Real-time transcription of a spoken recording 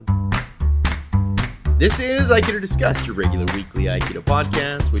This is Aikido Discussed, your regular weekly Aikido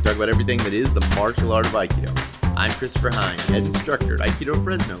podcast. We talk about everything that is the martial art of Aikido. I'm Christopher Hine, head instructor at Aikido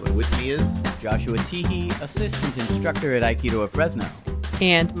Fresno, and with me is Joshua Teehee, assistant instructor at Aikido of Fresno.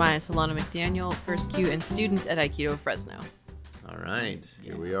 And Maya Solana McDaniel, first Q and student at Aikido Fresno. All right,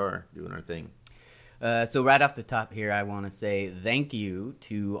 here we are doing our thing. So right off the top here, I want to say thank you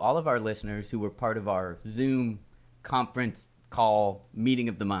to all of our listeners who were part of our Zoom conference call meeting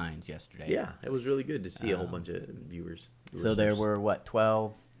of the minds yesterday. Yeah, it was really good to see a whole bunch of viewers. So there were,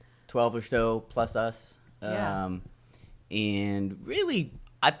 12 or so plus us. Yeah. And really,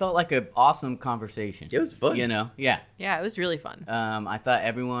 I felt like an awesome conversation. It was fun. Yeah. Yeah, it was really fun. I thought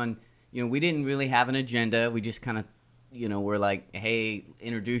everyone, we didn't really have an agenda. We just kind of, were like, hey,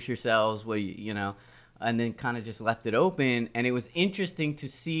 introduce yourselves, and then kind of just left it open. And it was interesting to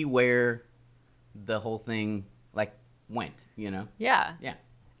see where the whole thing, went, Yeah. Yeah.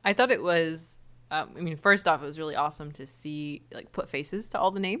 I thought it was, first off, it was really awesome to see, put faces to all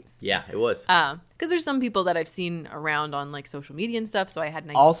the names. Yeah, it was. Because there's some people that I've seen around on, social media and stuff, so I had an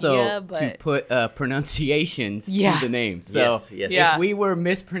idea. Also, but... to put pronunciations to the names. So yes. if we were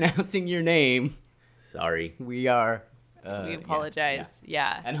mispronouncing your name, sorry. we are... we apologize.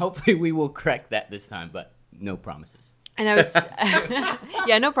 Yeah. And hopefully we will correct that this time, but no promises. And I was,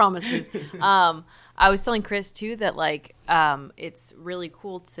 no promises. I was telling Chris too that it's really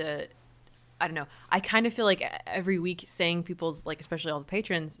cool to, I don't know. I kind of feel like every week saying people's, especially all the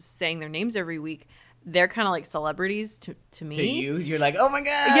patrons saying their names every week, they're kind of like celebrities to me. To you, you're like, oh my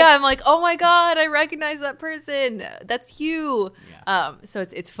god. Yeah, I'm like, oh my god, I recognize that person. That's you. Yeah. So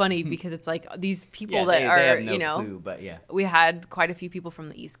it's funny because it's like these people Yeah, that they are, have no clue, but yeah. We had quite a few people from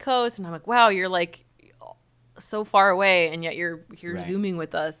the East Coast, and I'm like, wow, you're so far away, and yet you're here Right. Zooming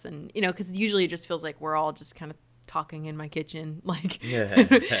with us, and because usually it just feels like we're all just kind of talking in my kitchen,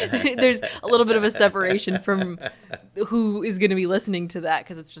 there's a little bit of a separation from who is going to be listening to that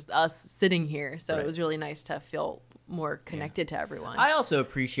because it's just us sitting here. So Right. it was really nice to feel more connected to everyone. I also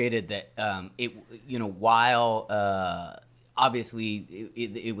appreciated that while obviously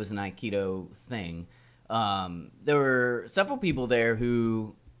it was an Aikido thing, there were several people there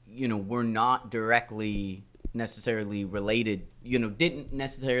who were not directly necessarily related, didn't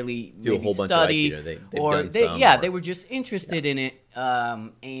necessarily Do a maybe whole bunch study, of Aikido. or They've done some, they were just interested in it,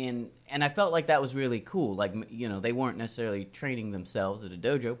 and I felt like that was really cool. They weren't necessarily training themselves at a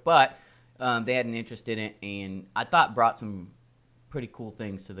dojo, but they had an interest in it, and I thought brought some pretty cool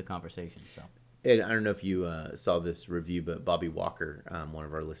things to the conversation. So. And I don't know if you saw this review, but Bobby Walker, one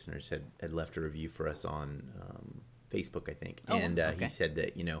of our listeners, had left a review for us on Facebook, I think. Oh, and okay. He said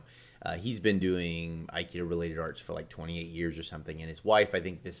that, he's been doing Aikido-related arts for 28 years or something. And his wife, I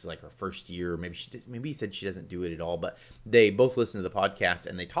think this is her first year. Maybe he said she doesn't do it at all. But they both listen to the podcast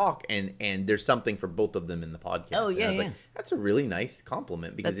and they talk. And there's something for both of them in the podcast. Oh, yeah, and I was yeah. like, that's a really nice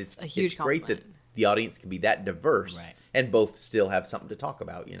compliment. Because That's a it's huge great that compliment. the audience can be that diverse. Right. And both still have something to talk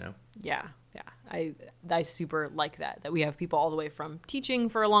about, Yeah. I super like that we have people all the way from teaching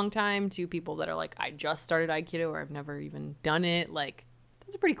for a long time to people that are like, I just started Aikido or I've never even done it.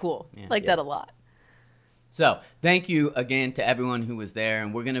 That's pretty cool. Yeah. That a lot. So, thank you again to everyone who was there,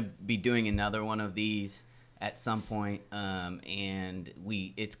 and we're going to be doing another one of these at some point, and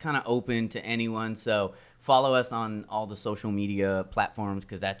it's kind of open to anyone, so follow us on all the social media platforms,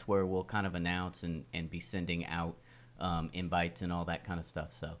 because that's where we'll kind of announce and be sending out invites and all that kind of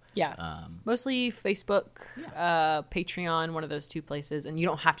stuff. So Yeah. Mostly Facebook, Patreon, one of those two places. And you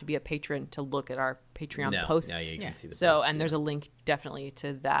don't have to be a patron to look at our Patreon posts. No, you can see the So, posts, and there's a link definitely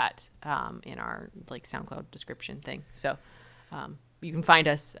to that in our SoundCloud description thing. So you can find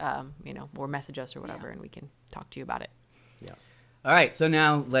us, or message us or whatever, and we can talk to you about it. Yeah. all right, so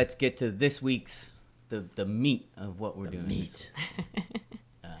now let's get to this week's the meat of what we're doing. Meat.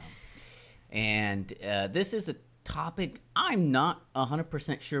 And this is a topic I'm not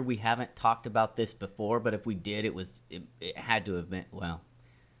 100% sure we haven't talked about this before, but if we did, it had to have been, well,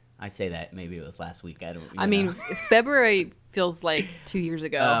 I say that maybe it was last week. I don't. February feels like 2 years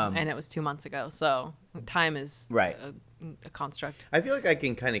ago, and it was 2 months ago. So time is Right. a construct. I feel like I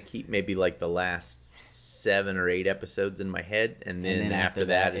can kind of keep maybe the last 7 or 8 episodes in my head, and then after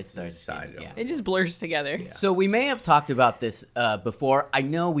that it's starts decided. getting- yeah. It just blurs together. Yeah. So we may have talked about this before. I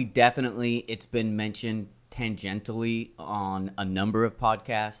know it's been mentioned tangentially on a number of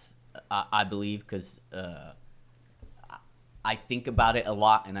podcasts, I believe, because I think about it a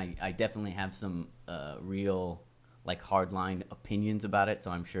lot, and I definitely have some real hardline opinions about it,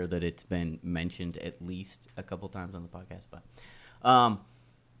 so I'm sure that it's been mentioned at least a couple times on the podcast. But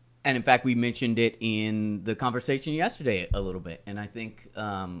and in fact, we mentioned it in the conversation yesterday a little bit, and I think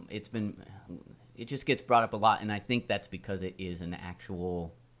it's been it just gets brought up a lot, and I think that's because it is an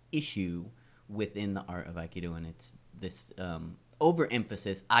actual issue within the art of Aikido, and it's this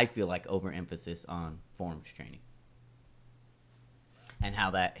overemphasis. I feel like overemphasis on forms training, and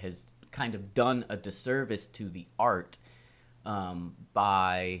how that has kind of done a disservice to the art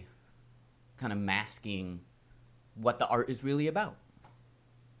by kind of masking what the art is really about.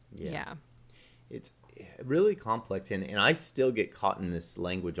 Yeah. It's really complex, and I still get caught in this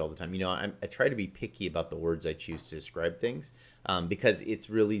language all the time. I try to be picky about the words I choose to describe things, because it's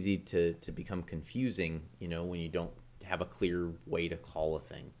real easy to become confusing, when you don't have a clear way to call a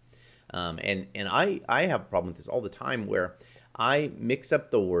thing. And I have a problem with this all the time, where I mix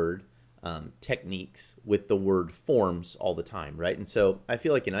up the word techniques with the word forms all the time, right? And so I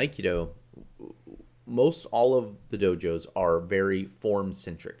feel like in Aikido, most all of the dojos are very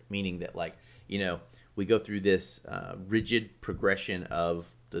form-centric, meaning that, like, we go through this rigid progression of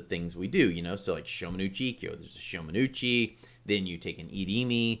the things we do, so like Shomenuchi Ikkyo, there's a Shomenuchi, then you take an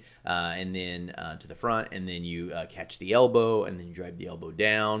Irimi, and then to the front, and then you catch the elbow, and then you drive the elbow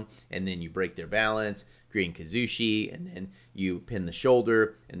down, and then you break their balance, Green Kazushi, and then you pin the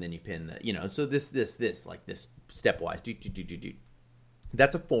shoulder, and then you pin the, so this, like this stepwise, do.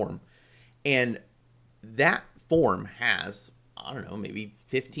 That's a form. And that form has, I don't know, maybe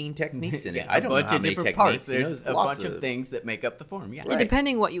 15 techniques in it. I don't know how many techniques. Parts. There's a bunch of things that make up the form. Yeah. And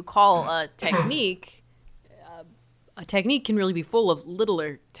depending what you call a technique can really be full of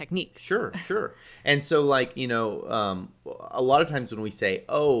littler techniques. Sure. And so, like, a lot of times when we say,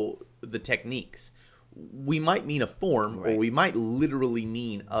 the techniques, we might mean a form, or we might literally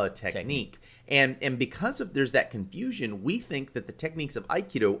mean a technique. And because there's that confusion, we think that the techniques of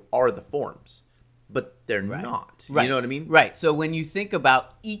Aikido are the forms. But they're not. Right. You know what I mean? Right. So when you think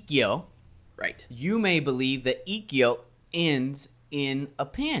about Ikkyo, right, you may believe that Ikkyo ends in a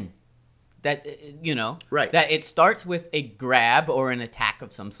pin. That, right, that it starts with a grab or an attack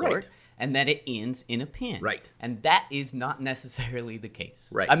of some sort, right, and that it ends in a pin. Right. And that is not necessarily the case.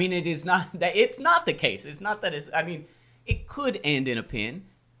 Right. I mean, it's not the case. It's not that it could end in a pin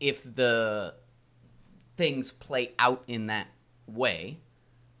if the things play out in that way,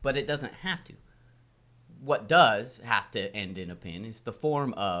 but it doesn't have to. What does have to end in a pin is the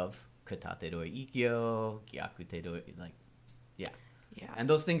form of Katate Doi Ikkyo, Gyakute Doi, yeah. And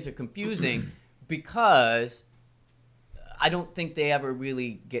those things are confusing because I don't think they ever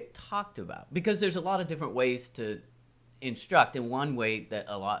really get talked about. Because there's a lot of different ways to instruct, and one way that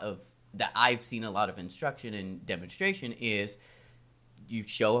that I've seen a lot of instruction and demonstration is you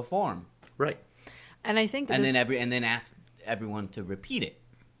show a form, right, and I think that and then ask everyone to repeat it,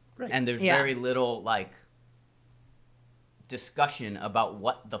 right, and there's very little discussion about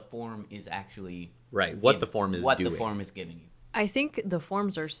what the form is actually what the form is the form is giving you. I think the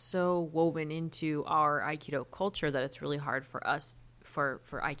forms are so woven into our Aikido culture that it's really hard for us, for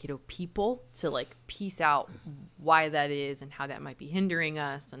Aikido people, to piece out why that is and how that might be hindering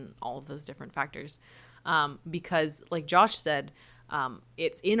us and all of those different factors. Because, like Josh said,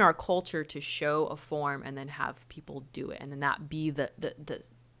 it's in our culture to show a form and then have people do it, and then that be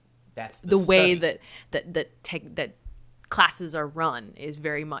that's the way that classes are run, is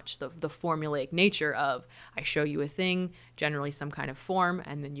very much the formulaic nature of, I show you a thing, generally some kind of form,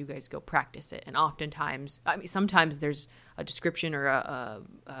 and then you guys go practice it. And oftentimes, sometimes there's a description or a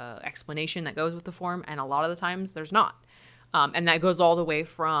explanation that goes with the form, and a lot of the times there's not. And that goes all the way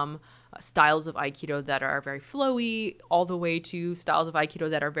from styles of Aikido that are very flowy, all the way to styles of Aikido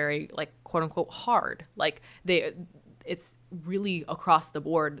that are very, quote unquote, hard. It's really across the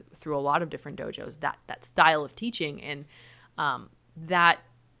board through a lot of different dojos, that style of teaching. And that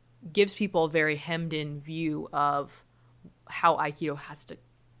gives people a very hemmed in view of how Aikido has to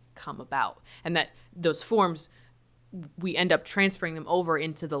come about. And that those forms, we end up transferring them over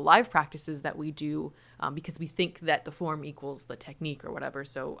into the live practices that we do, because we think that the form equals the technique or whatever.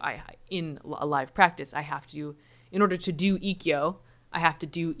 So in a live practice, I have to, in order to do Ikkyo, I have to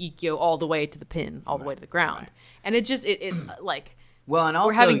do Ikkyo all the way to the pin, all the way to the ground. Right. And it just, well, and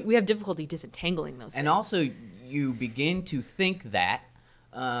also we have difficulty disentangling those things. And also you begin to think that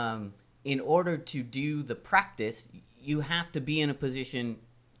in order to do the practice, you have to be in a position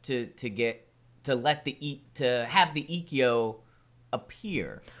to have the Ikkyo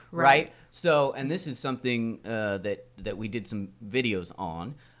appear, right? So, and this is something that we did some videos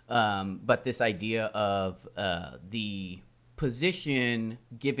on, but this idea of the position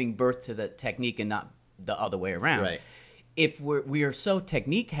giving birth to the technique and not the other way around. Right. If we are so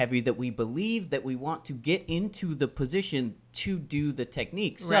technique heavy that we believe that we want to get into the position to do the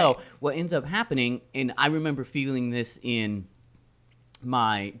technique. So what ends up happening, and I remember feeling this in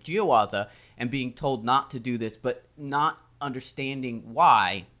my Jiawaza and being told not to do this, but not understanding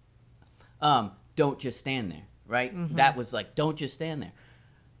why, don't just stand there, right? Mm-hmm. That was like, don't just stand there.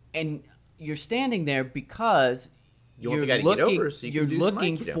 And you're standing there because you're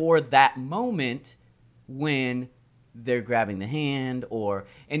looking for that moment when they're grabbing the hand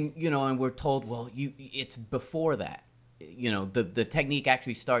and we're told, well, it's before that. The technique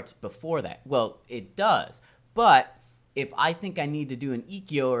actually starts before that. Well, it does. But if I think I need to do an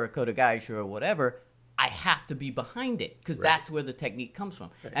Ikkyo or a Kotegaeshi or whatever, I have to be behind it because that's where the technique comes from.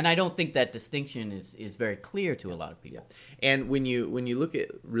 Right. And I don't think that distinction is very clear to a lot of people. Yeah. And when you look at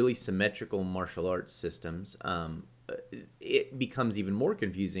really symmetrical martial arts systems, it becomes even more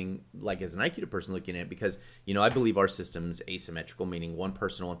confusing, like as an Aikido person looking at it, because, I believe our system's asymmetrical, meaning one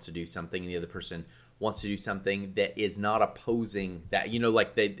person wants to do something and the other person wants to do something that is not opposing that,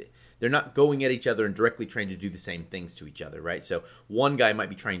 like they're not going at each other and directly trying to do the same things to each other, right? So one guy might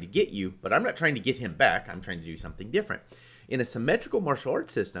be trying to get you, but I'm not trying to get him back. I'm trying to do something different. In a symmetrical martial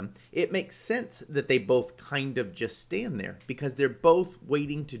arts system, it makes sense that they both kind of just stand there because they're both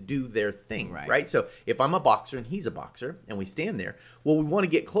waiting to do their thing, right? So if I'm a boxer and he's a boxer and we stand there, well, we want to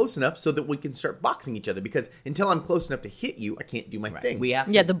get close enough so that we can start boxing each other because until I'm close enough to hit you, I can't do my thing. We have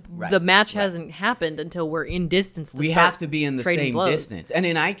to, the match hasn't happened until we're in distance. We have to be in the same distance. And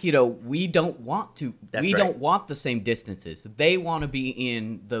in Aikido, we don't want to. Don't want the same distances. They want to be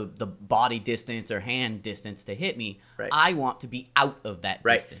in the body distance or hand distance to hit me. Right. I want to be out of that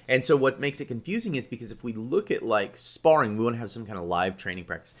distance. And so what makes it confusing is because if we look at like sparring, we want to have some kind of live training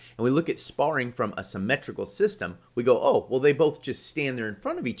practice. And we look at sparring from a symmetrical system, we go, oh, well, they both just stand there in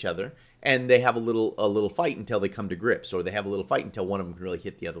front of each other and they have a little fight until they come to grips, or they have a little fight until one of them can really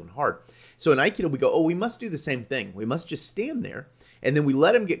hit the other one hard. So in Aikido, we go, oh, we must do the same thing. We must just stand there, and then we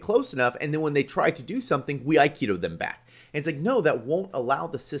let them get close enough, and then when they try to do something, we Aikido them back. And it's like, no, that won't allow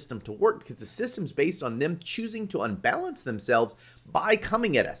the system to work because the system's based on them choosing to unbalance themselves by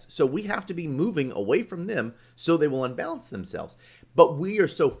coming at us. So we have to be moving away from them so they will unbalance themselves. But we are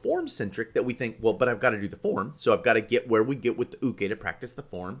so form-centric that we think, well, but I've got to do the form. So I've got to get where we get with the uke to practice the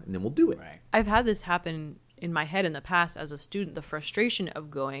form, and then we'll do it. Right. I've had this happen in my head in the past as a student, the frustration of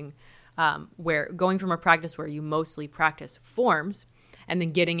going from a practice where you mostly practice forms and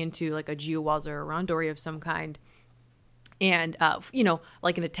then getting into like a Jiawaza or a Randori of some kind. And,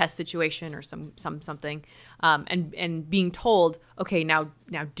 like in a test situation or something, and being told, okay, now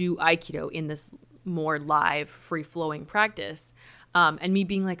do Aikido in this more live, free-flowing practice. And me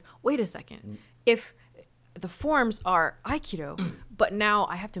being like, wait a second, if the forms are Aikido, but now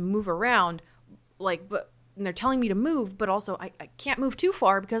I have to move around, and they're telling me to move, but also I can't move too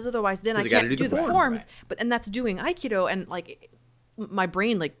far because otherwise then I can't do the forms. Right. And that's doing Aikido, and my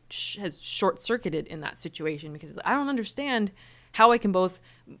brain has short-circuited in that situation because I don't understand how I can both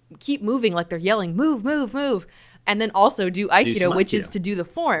keep moving like they're yelling, move, move, move, and then also do Aikido, which is to do the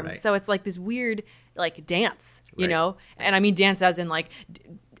form. Right. So it's like this weird dance, you know? And I mean dance as in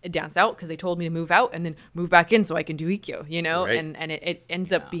dance out because they told me to move out and then move back in so I can do Ikkyo, Right. And it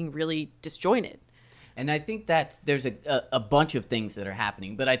ends up being really disjointed. And I think that there's a bunch of things that are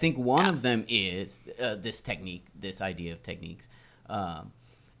happening, but I think one of them is this technique, this idea of techniques.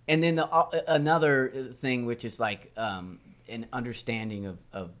 And then another thing, which is an understanding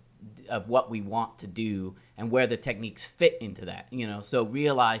of what we want to do and where the techniques fit into that, so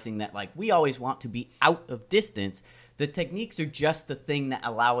realizing that we always want to be out of distance. The techniques are just the thing that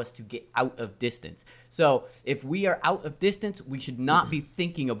allow us to get out of distance. So if we are out of distance, we should not be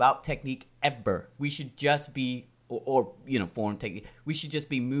thinking about technique ever. We should just be, or form technique, we should just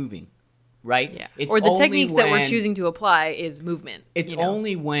be moving. Right? Yeah. Or the techniques that we're choosing to apply is movement. It's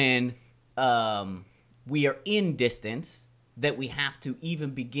only when we are in distance that we have to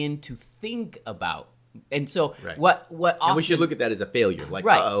even begin to think about. And so what often... And we should look at that as a failure.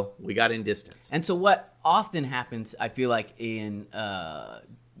 Uh-oh, we got in distance. And so what often happens, I feel like, in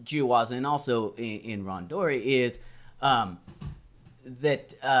Jiawaza and also in Randori is...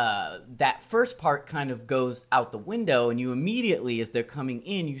 that first part kind of goes out the window, and you immediately, as they're coming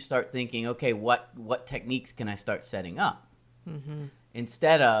in, you start thinking, okay, what techniques can I start setting up? Mm-hmm.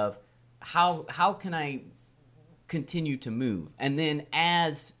 Instead of how can I continue to move? And then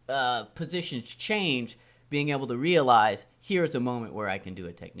as positions change, being able to realize, here's a moment where I can do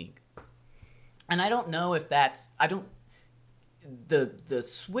a technique. And I don't know if the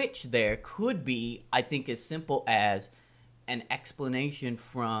switch there could be, I think, as simple as an explanation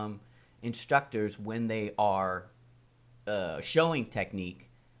from instructors when they are showing technique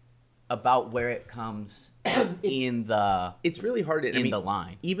about where it comes in the It's really hard. in the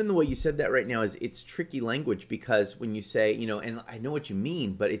line. Even the way you said that right now it's tricky language, because when you say, and I know what you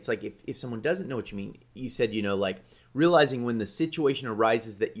mean, but it's like if someone doesn't know what you mean, you said, like realizing when the situation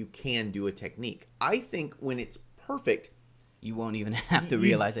arises that you can do a technique. I think when it's perfect, You won't even have to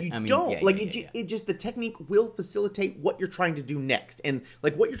realize it. You I mean, don't. yeah. It just, the technique will facilitate what you're trying to do next. And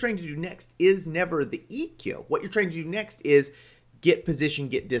like what you're trying to do next is never the EQ. What you're trying to do next is get position,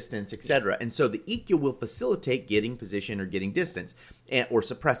 get distance, etc. And so the EQ will facilitate getting position or getting distance or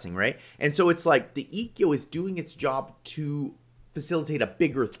suppressing, right? And so it's like the EQ is doing its job to facilitate a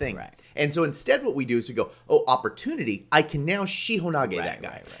bigger thing. Right. And so instead what we do is we go, opportunity, I can now Shihonage that guy.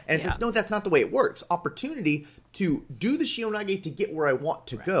 Right. And it's like, no, that's not the way it works. Opportunity to do the Shihonage to get where I want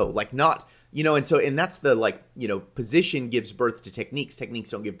to go. Like not, and that's the position gives birth to techniques.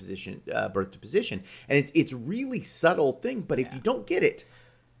 Techniques don't give birth to position. And it's really subtle thing, but if you don't get it,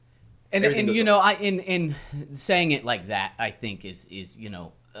 And everything goes I in saying it like that, I think is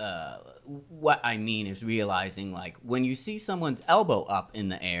what I mean is realizing, like, when you see someone's elbow up in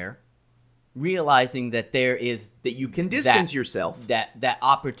the air, realizing that there is that you can distance yourself. that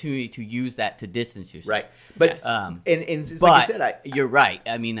opportunity to use that to distance yourself. Right. But and it's like I said, you're right.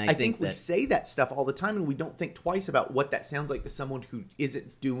 I mean, I think we say that stuff all the time, and we don't think twice about what that sounds like to someone who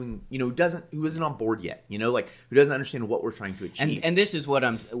isn't doing, who isn't on board yet, like who doesn't understand what we're trying to achieve. And this is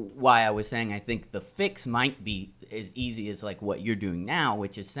why I was saying I think the fix might be as easy as like what you're doing now,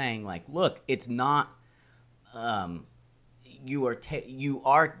 which is saying like, look, it's not.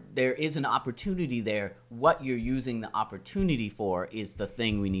 There is an opportunity there. What you're using the opportunity for is the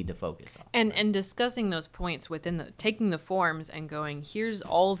thing we need to focus on. And discussing those points within taking the forms and going, here's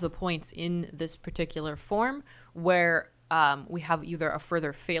all of the points in this particular form where we have either a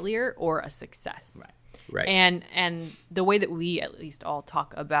further failure or a success. Right. And the way that we at least all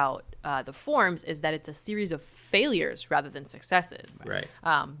talk about the forms is that it's a series of failures rather than successes. Right.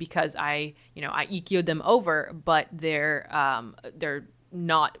 Because I EQ'd them over, but they're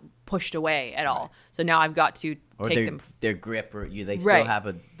not pushed away at all. So now I've got to take them. Their grip, or they still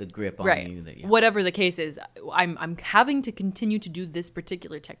have the grip on you. That, Whatever the case is, I'm having to continue to do this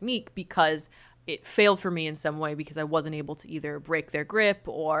particular technique because it failed for me in some way because I wasn't able to either break their grip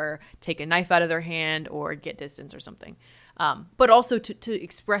or take a knife out of their hand or get distance or something. But also to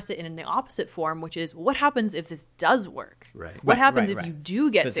express it in the opposite form, which is what happens if this does work? Right. What happens if you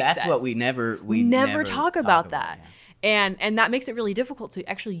do get success? That's what we never talk about that. Yeah. And that makes it really difficult to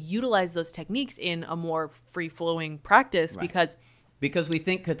actually utilize those techniques in a more free-flowing practice because we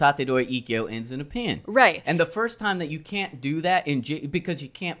think katate dori ikkyo ends in a pin. Right. And the first time that you can't do that because you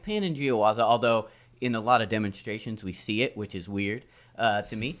can't pin in Giowaza, although in a lot of demonstrations we see it, which is weird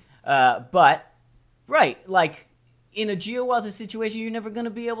to me. But like in a Giowaza situation, you're never going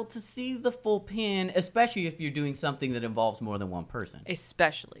to be able to see the full pin, especially if you're doing something that involves more than one person.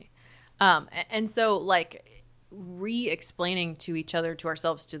 Especially. And so like re-explaining to each other, to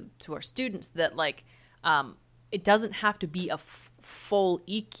ourselves, to our students that like it doesn't have to be a full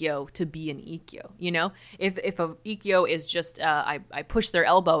ikkyo to be an ikkyo, If a ikkyo is just I pushed their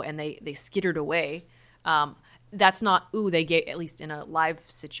elbow and they skittered away, that's not, they gave, at least in a live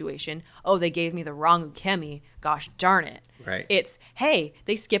situation, they gave me the wrong ukemi, gosh darn it. Right. It's, hey,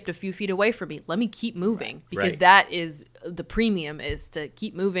 they skipped a few feet away from me. Let me keep moving. Because that is, the premium is to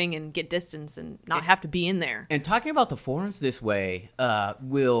keep moving and get distance and not have to be in there. And talking about the forms this way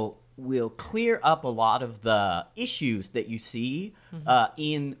will clear up a lot of the issues that you see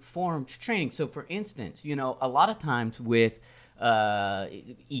in forms training. So for instance, a lot of times with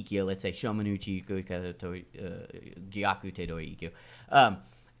ikkyo, let's say shomanuchi gyaku tedori ikkyo,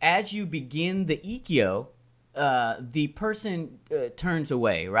 as you begin the ikkyo, the person turns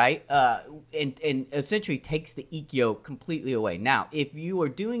away, right? And essentially takes the ikkyo completely away. Now, if you are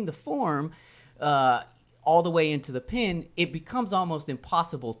doing the form all the way into the pin, it becomes almost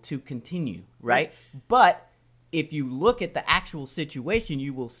impossible to continue, right? But if you look at the actual situation,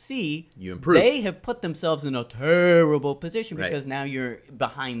 you will see you improve. They have put themselves in a terrible position because now you're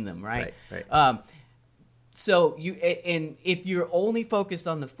behind them, right? Right. So and if you're only focused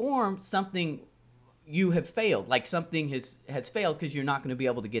on the form, something you have failed, like something has failed because you're not going to be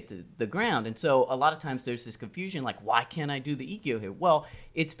able to get to the ground. And so a lot of times there's this confusion, like, why can't I do the ikkyo here? Well,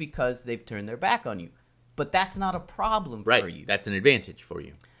 it's because they've turned their back on you. But that's not a problem for you. That's an advantage for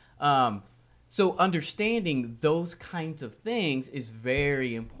you. So understanding those kinds of things is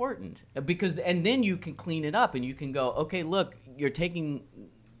very important and then you can clean it up and you can go, okay, look, you're taking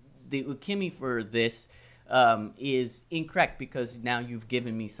the ukemi for this is incorrect because now you've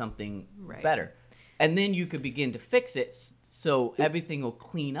given me something better. And then you could begin to fix it so everything will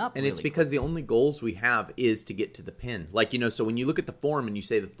clean up. And really it's because the only goals we have is to get to the pin. Like, so when you look at the form and you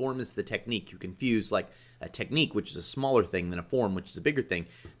say the form is the technique, you confuse like a technique, which is a smaller thing, than a form, which is a bigger thing.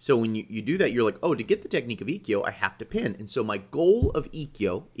 So when you do that, you're like, oh, to get the technique of Ikkyo, I have to pin. And so my goal of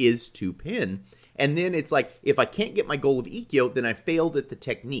Ikkyo is to pin. And then it's like, if I can't get my goal of Ikkyo, then I failed at the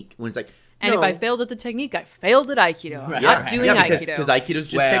technique. When it's like, and if I failed at the technique, I failed at Aikido. I'm not doing Aikido. Because Aikido's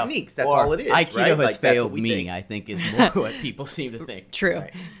just techniques. That's all it is. Aikido right? has like, failed me, I think, is more what people seem to think. True.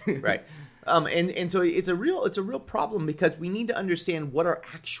 Right. And so it's a real problem, because we need to understand what our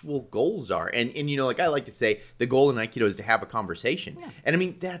actual goals are. And like I like to say, the goal in Aikido is to have a conversation. Yeah. And I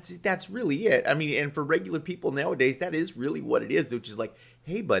mean, that's really it. I mean, and for regular people nowadays, that is really what it is, which is like,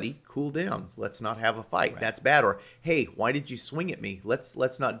 hey buddy, cool down. Let's not have a fight. Right. That's bad. Or, hey, why did you swing at me?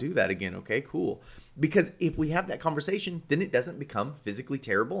 Let's not do that again. Okay, cool. Because if we have that conversation, then it doesn't become physically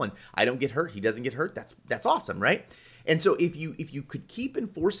terrible, and I don't get hurt, he doesn't get hurt. That's awesome, right? And so if you could keep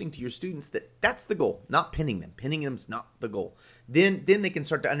enforcing to your students that that's the goal, not pinning them. Pinning them's not the goal. Then they can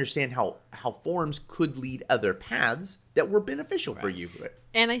start to understand how forms could lead other paths that were beneficial for you. Right?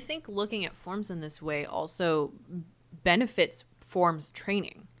 And I think looking at forms in this way also benefits forms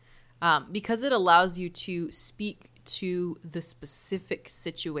training, because it allows you to speak to the specific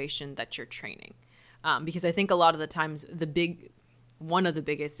situation that you're training. Because I think a lot of the times one of the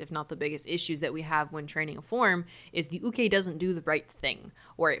biggest, if not the biggest, issues that we have when training a form is the uke doesn't do the right thing,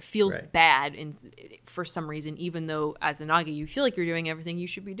 or it feels bad for some reason, even though as a Nage you feel like you're doing everything you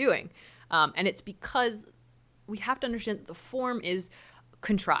should be doing. And it's because we have to understand that the form is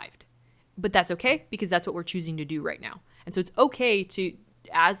contrived. But that's okay, because that's what we're choosing to do right now. And so it's okay to,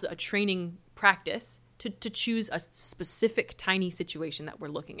 as a training practice, to choose a specific tiny situation that we're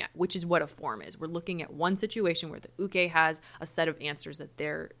looking at, which is what a form is. We're looking at one situation where the uke has a set of answers that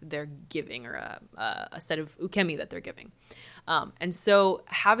they're giving, or a set of ukemi that they're giving. And so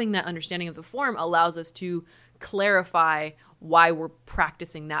having that understanding of the form allows us to clarify why we're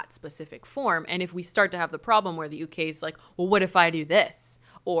practicing that specific form. And if we start to have the problem where the uke is like, well, what if I do this?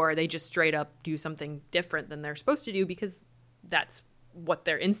 Or they just straight up do something different than they're supposed to do because that's what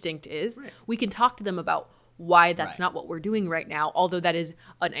their instinct is. Right. We can talk to them about why that's not what we're doing right now, although that is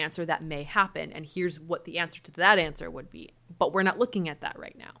an answer that may happen. And here's what the answer to that answer would be. But we're not looking at that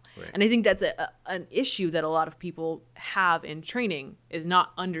right now. Right. And I think that's an issue that a lot of people have in training, is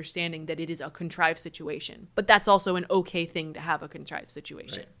not understanding that it is a contrived situation. But that's also an okay thing to have a contrived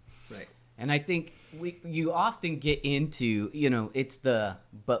situation. Right. And I think you often get into, it's the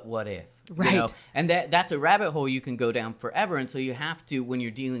but what if, right? And that's a rabbit hole you can go down forever. And so you have to, when you're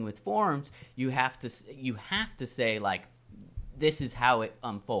dealing with forms, you have to say, like, this is how it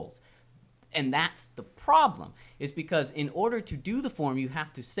unfolds. And that's the problem, is because in order to do the form, you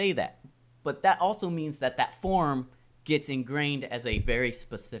have to say that. But that also means that form gets ingrained as a very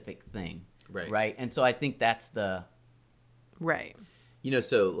specific thing, right? And so I think that's the right.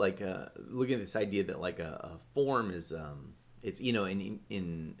 So like looking at this idea that like a form is it's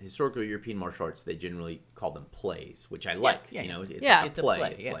in historical European martial arts they generally call them plays, which I like. It's a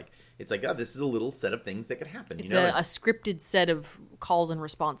play. It's like, oh, this is a little set of things that could happen. It's a scripted set of calls and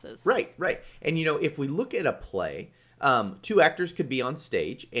responses. Right. And if we look at a play, two actors could be on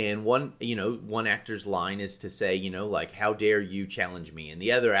stage, and one actor's line is to say, like, how dare you challenge me? And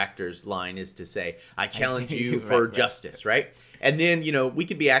the other actor's line is to say, I challenge you for justice, right? And then, we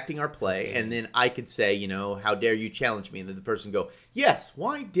could be acting our play, and then I could say, how dare you challenge me? And then the person go, yes,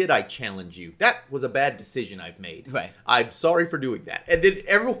 why did I challenge you? That was a bad decision I've made. Right. I'm sorry for doing that. And then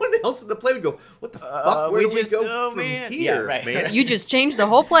everyone else in the play would go, what the fuck? Where do we go from here, man? You just changed the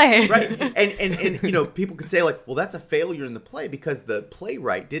whole play. Right. And people could say, like, well, that's a failure in the play because the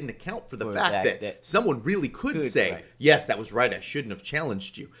playwright didn't account for the fact that someone really could say, yes, that was right, I shouldn't have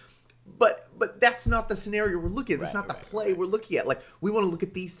challenged you. But that's not the scenario we're looking at. That's not the play we're looking at. Like, we want to look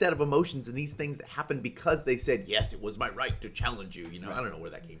at these set of emotions and these things that happened because they said, yes, it was my right to challenge you. I don't know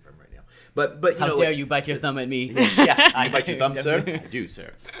where that came from right now. But how dare you bite your thumb at me? Yeah, I bite your thumb, sir? I do,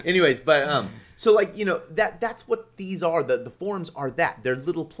 sir. Anyways, but so like, that's what these are. The forms are that. They're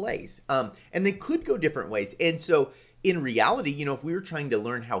little plays. And they could go different ways. And so in reality, if we were trying to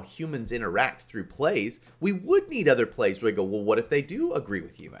learn how humans interact through plays, we would need other plays where we go, well, what if they do agree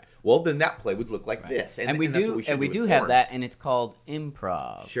with you? Right. Well, then that play would look like this. And we do have that, and it's called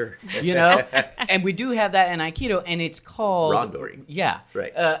improv. Sure. And we do have that in Aikido, and it's called Randori. Yeah.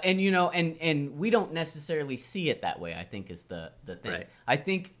 Right. And we don't necessarily see it that way, I think, is the thing. Right. I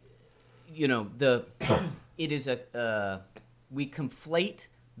think, it is we conflate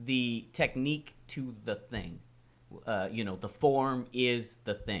the technique to the thing. The form is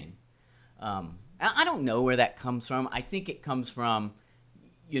the thing. And I don't know where that comes from. I think it comes from,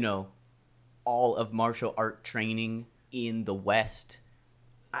 all of martial art training in the West,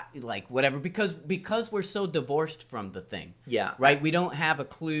 like whatever, because we're so divorced from the thing. Yeah. Right? We don't have a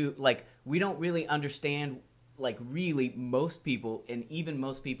clue. Like, we don't really understand, like, really most people, and even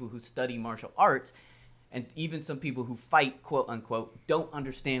most people who study martial arts, and even some people who fight, quote unquote, don't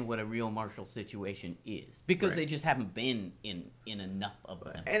understand what a real martial situation is because they just haven't been in enough of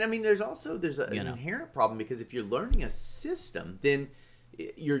them. And I mean, there's an inherent problem, because if you're learning a system, then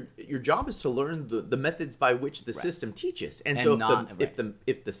your job is to learn the methods by which the system teaches. And so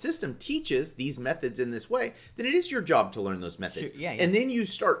if the system teaches these methods in this way, then it is your job to learn those methods. Sure, yeah. And then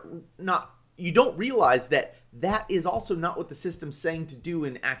you don't realize that is also not what the system's saying to do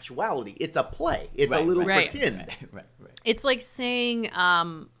in actuality. It's a play. It's a little pretend. Right. It's like saying,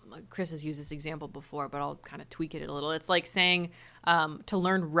 Chris has used this example before, but I'll kind of tweak it a little. It's like saying to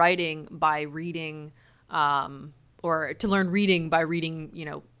learn writing by reading, or to learn reading by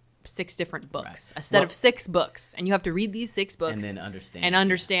reading, 6 different books, a set of 6 books, and you have to read these 6 books and then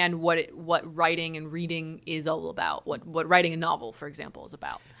understand what writing and reading is all about, what writing a novel, for example, is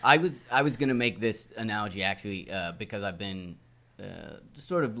about. I was going to make this analogy actually because I've been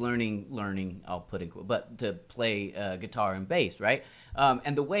sort of learning, I'll put it, but to play guitar and bass, right?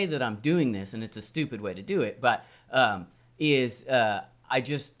 And the way that I'm doing this, and it's a stupid way to do it, but is I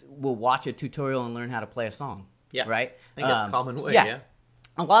just will watch a tutorial and learn how to play a song. Yeah, right. I think that's a common way. Yeah.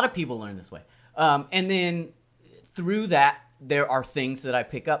 A lot of people learn this way. And then through that, there are things that I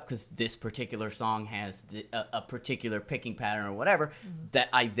pick up because this particular song has a particular picking pattern or whatever that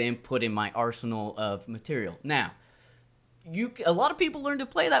I then put in my arsenal of material. Now, a lot of people learn to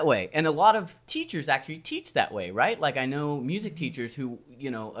play that way, and a lot of teachers actually teach that way, right? Like, I know music teachers who,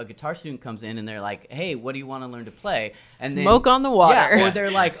 a guitar student comes in and they're like, "Hey, what do you want to learn to play?" And Smoke on the water. Yeah, or they're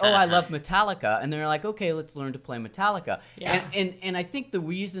like, "Oh, I love Metallica," and they're like, "Okay, let's learn to play Metallica." Yeah. And I think the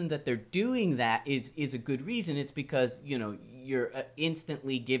reason that they're doing that is a good reason. It's because you're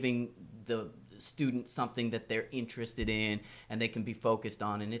instantly giving the student something that they're interested in and they can be focused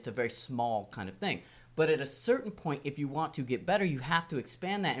on, and it's a very small kind of thing. But at a certain point, if you want to get better, you have to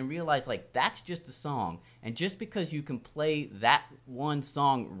expand that and realize, like, that's just a song. And just because you can play that one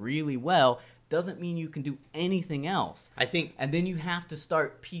song really well doesn't mean you can do anything else. I think... And then you have to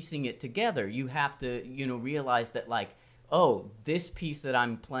start piecing it together. You have to, realize that, like, oh, this piece that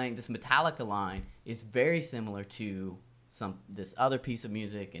I'm playing, this Metallica line, is very similar to this other piece of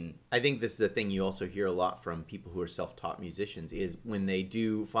music. And I think this is a thing you also hear a lot from people who are self-taught musicians, is when they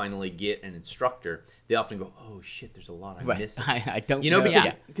do finally get an instructor, they often go, "Oh shit, there's a lot I'm missing." I don't know.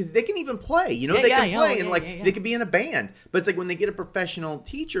 Because they can even play, they can play, they could be in a band. But it's like when they get a professional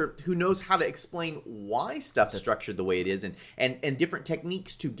teacher who knows how to explain why stuff's structured the way it is, and different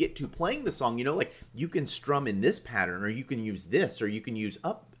techniques to get to playing the song, like you can strum in this pattern, or you can use this, or you can use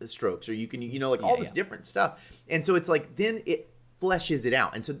up strokes, or you can, all this different stuff. And so it's like, then it fleshes it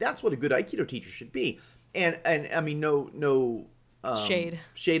out. And so that's what a good Aikido teacher should be. And I mean, no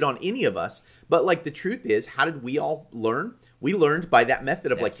shade on any of us, but like the truth is, how did we all learn? We learned by that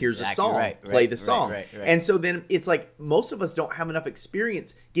method of here's a song, play the song. Right. And so then it's like most of us don't have enough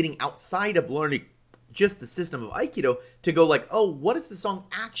experience getting outside of learning just the system of Aikido to go like, oh, what is the song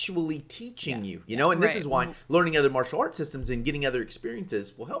actually teaching you? And this is why learning other martial arts systems and getting other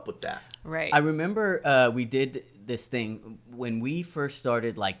experiences will help with that. Right. I remember we did this thing when we first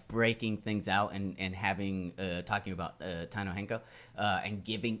started like breaking things out and having talking about Taino Henko and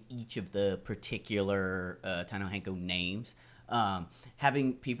giving each of the particular Taino Henko names,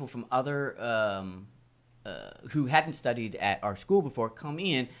 having people from other who hadn't studied at our school before come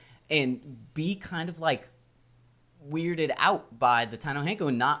in and be kind of like weirded out by the Taino Henko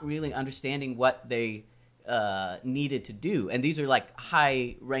and not really understanding what they needed to do. And these are like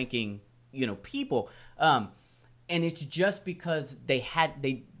high-ranking, people. And it's just because they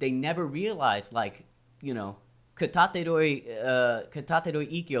never realized, like, Katate Doi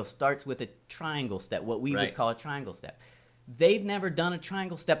Ikkyo starts with a triangle step, what we would call a triangle step. They've never done a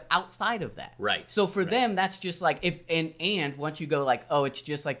triangle step outside of that. Right. So for them, that's just like, and once you go like, oh, it's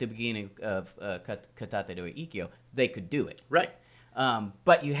just like the beginning of Katate Doi Ikkyo, they could do it. Right.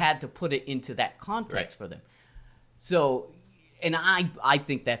 But you had to put it into that context for them. So, and I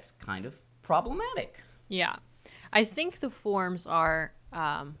think that's kind of problematic. Yeah. I think the forms are,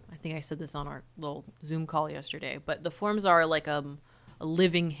 I think I said this on our little Zoom call yesterday, but the forms are like a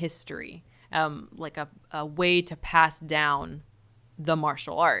living history. Like a way to pass down the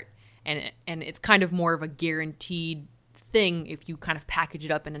martial art. And it's kind of more of a guaranteed thing if you kind of package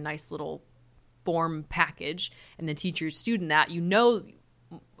it up in a nice little form package and then teach your student that,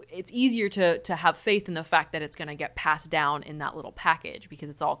 it's easier to have faith in the fact that it's going to get passed down in that little package because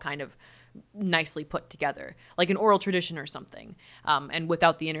it's all kind of nicely put together, like an oral tradition or something. And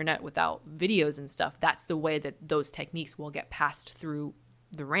without the internet, without videos and stuff, that's the way that those techniques will get passed through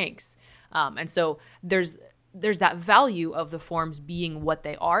the ranks. And so there's that value of the forms being what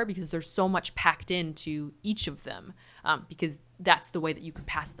they are because there's so much packed into each of them, because that's the way that you can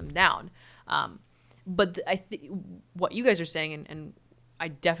pass them down. But I think what you guys are saying, and I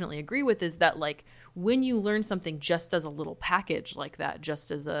definitely agree with, is that like when you learn something just as a little package like that,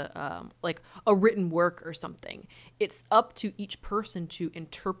 just as a like a written work or something, it's up to each person to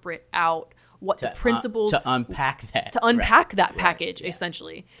interpret out what the principles to unpack that that package,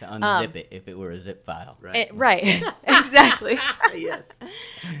 essentially, to unzip it if it were a zip file, right. Exactly. Yes.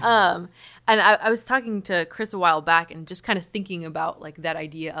 And I was talking to Chris a while back and just kind of thinking about like that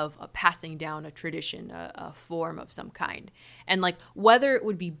idea of passing down a tradition, a form of some kind, and like whether it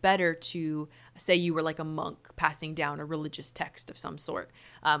would be better to say you were like a monk passing down a religious text of some sort,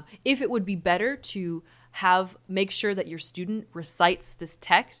 if it would be better to make sure that your student recites this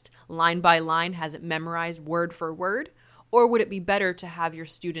text line by line, has it memorized word for word, or would it be better to have your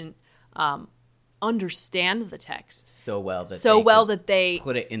student understand the text so well that they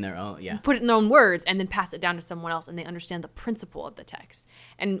put it in their own words and then pass it down to someone else, and they understand the principle of the text?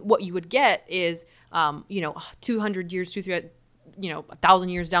 And what you would get is 200 years, 1,000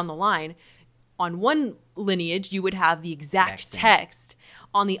 years down the line, on one lineage you would have the exact text.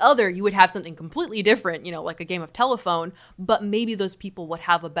 On the other, you would have something completely different, like a game of telephone, but maybe those people would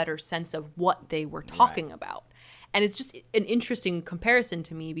have a better sense of what they were talking about. And it's just an interesting comparison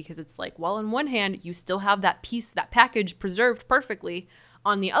to me because it's like, well, on one hand, you still have that piece, that package preserved perfectly.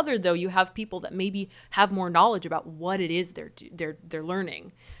 On the other, though, you have people that maybe have more knowledge about what it is they're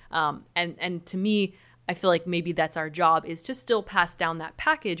learning. And to me, I feel like maybe that's our job, is to still pass down that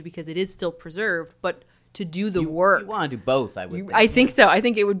package because it is still preserved, but to do the work. You want to do both, I would think. I think so. I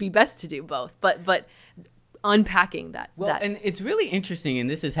think it would be best to do both, but unpacking that. Well, and it's really interesting, and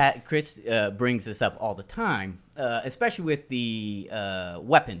this is Chris brings this up all the time, especially with the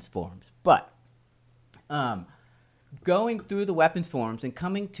weapons forms. But going through the weapons forms and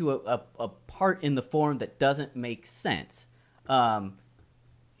coming to a part in the form that doesn't make sense,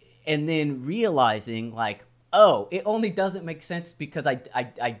 and then realizing like, oh, it only doesn't make sense because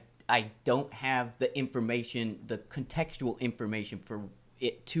I don't have the information, the contextual information for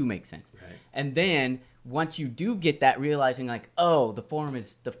it to make sense. Right. And then once you do get that, realizing like, oh, the form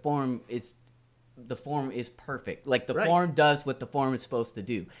is perfect. Like the form does what the form is supposed to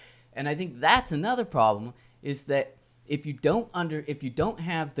do. And I think that's another problem, is that if you don't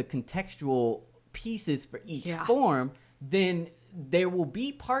have the contextual pieces for each form, then there will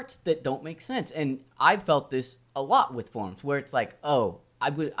be parts that don't make sense. And I've felt this a lot with forms where it's like, oh,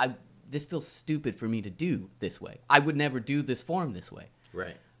 this feels stupid for me to do this way. I would never do this form this way.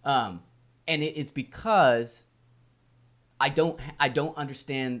 Right. And it's because I don't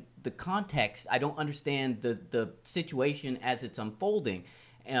understand the context. I don't understand the situation as it's unfolding.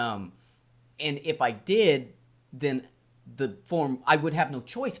 And if I did, then the form, I would have no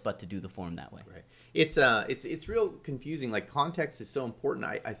choice but to do the form that way. Right. It's real confusing. Like, context is so important.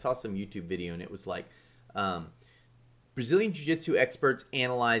 I saw some YouTube video and it was like, Brazilian Jiu-Jitsu experts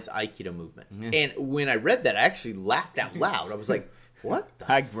analyze Aikido movements. Yeah. And when I read that, I actually laughed out loud. I was like, what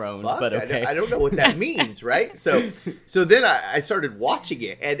the I groaned, fuck? But okay. I don't know what that means, right? So then I started watching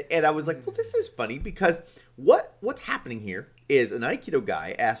it, and I was like, well, this is funny, because what's happening here is an Aikido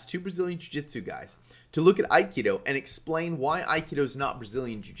guy asked two Brazilian Jiu-Jitsu guys to look at Aikido and explain why Aikido is not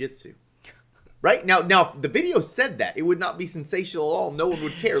Brazilian Jiu-Jitsu. Right? Now, if the video said that, it would not be sensational at all. No one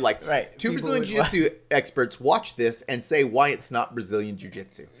would care. Like, two People Brazilian Jiu-Jitsu experts watch this and say why it's not Brazilian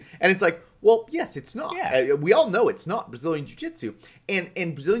Jiu-Jitsu. And it's like, well, yes, it's not. Yeah. We all know it's not Brazilian Jiu-Jitsu.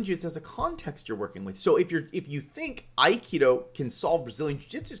 And Brazilian Jiu-Jitsu has a context you're working with. So if you think Aikido can solve Brazilian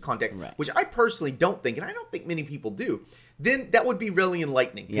Jiu-Jitsu's context, which I personally don't think, and I don't think many people do, then that would be really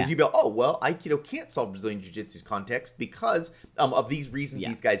enlightening. Because you'd be like, oh, well, Aikido can't solve Brazilian Jiu-Jitsu's context because of these reasons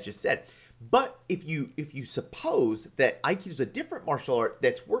these guys just said. But if you suppose that Aikido is a different martial art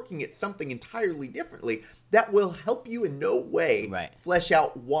that's working at something entirely differently, that will help you in no way flesh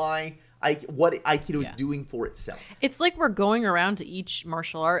out what Aikido is doing for itself. It's like we're going around to each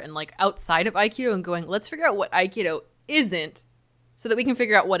martial art and like outside of Aikido and going, let's figure out what Aikido isn't, so that we can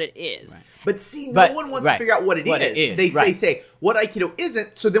figure out what it is. Right. But see, no one wants to figure out what it is. They say what Aikido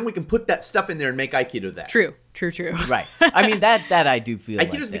isn't, so then we can put that stuff in there and make Aikido that. True. Right. I mean, that I do feel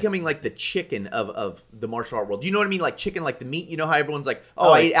Aikido's like becoming like the chicken of the martial art world. Do you know what I mean? Like chicken, like the meat. You know how everyone's like,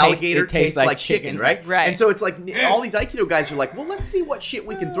 I ate alligator, tastes like chicken, right? Right. And so it's like all these Aikido guys are like, well, let's see what shit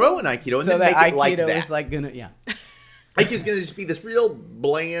we can throw in Aikido and so then make that it like Aikido that. is like gonna, Aikido's going to just be this real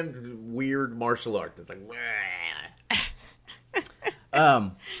bland, weird martial art that's like,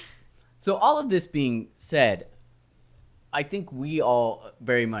 So all of this being said, I think we all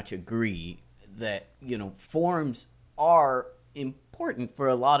very much agree that, forms are important for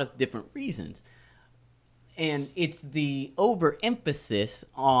a lot of different reasons. And it's the overemphasis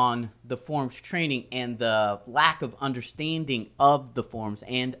on the forms training and the lack of understanding of the forms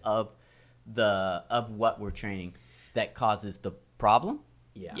and of what we're training that causes the problem.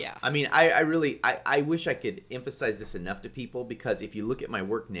 Yeah. I mean, I wish I could emphasize this enough to people, because if you look at my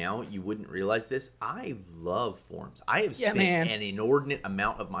work now, you wouldn't realize this. I love forms. I have spent an inordinate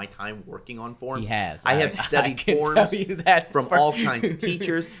amount of my time working on forms. He has. I have studied forms from all kinds of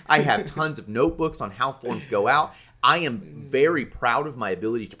teachers. I have tons of notebooks on how forms go out. I am very proud of my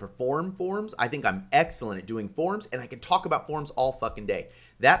ability to perform forms. I think I'm excellent at doing forms, and I can talk about forms all fucking day.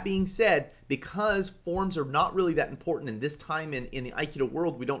 That being said, because forms are not really that important in this time in the Aikido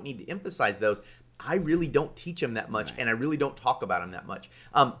world, we don't need to emphasize those. I really don't teach them that much, and I really don't talk about them that much.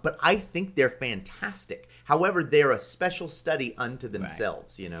 But I think they're fantastic. However, they're a special study unto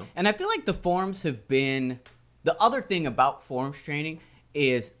themselves, And I feel like the forms have been... The other thing about forms training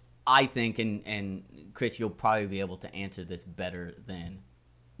is, I think, and Chris, you'll probably be able to answer this better than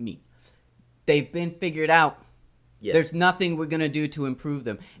me. They've been figured out. Yes. There's nothing we're going to do to improve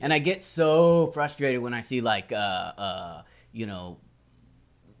them. And I get so frustrated when I see, like, the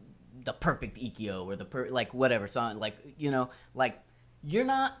perfect Ikkyo or whatever song. Like, you're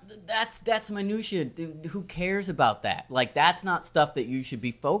not, that's minutia. Dude, who cares about that? Like, that's not stuff that you should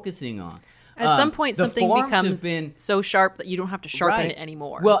be focusing on. At some point, something becomes so sharp that you don't have to sharpen it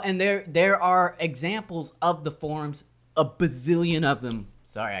anymore. Well, and there are examples of the forms, a bazillion of them.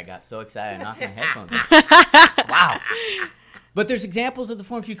 Sorry, I got so excited I knocked my headphones off. Wow. But there's examples of the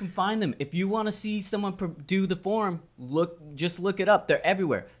forms. You can find them. If you want to see someone do the form, just look it up. They're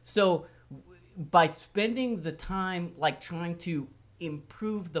everywhere. So by spending the time trying to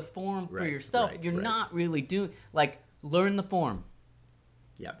improve the form for yourself, you're not really doing, learn the form.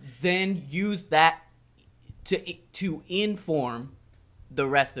 Yeah. Then use that to inform the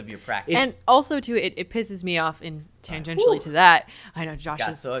rest of your practice. And also, too, it pisses me off tangentially to that. I know Josh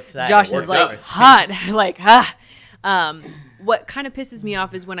is so excited. Josh is hot. What kind of pisses me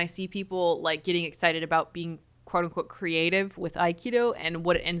off is when I see people getting excited about being quote unquote creative with Aikido, and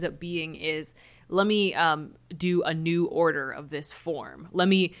what it ends up being is, let me do a new order of this form. Let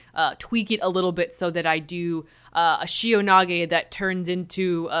me tweak it a little bit so that I do a Shionage that turns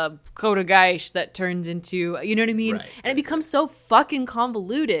into a Kodagaish that turns into, you know what I mean? And it becomes so fucking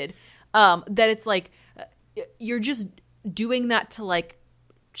convoluted that it's you're just doing that to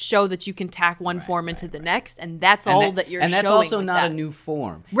show that you can tack one form into the next, and that's all that you're showing. And that's also not a new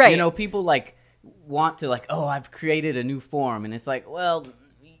form. Right. People want to I've created a new form, and it's well,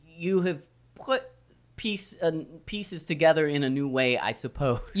 you have put pieces together in a new way, I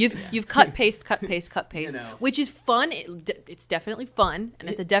suppose. You've cut paste, which is fun. It's definitely fun, and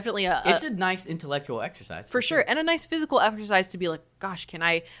it's definitely it's a nice intellectual exercise for sure, and a nice physical exercise to be gosh, can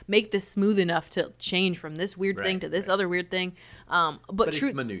I make this smooth enough to change from this weird thing to this other weird thing? But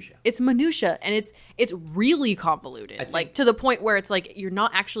it's minutia. It's minutia, and it's really convoluted, to the point where it's you're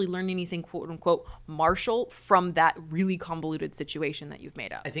not actually learning anything quote unquote martial from that really convoluted situation that you've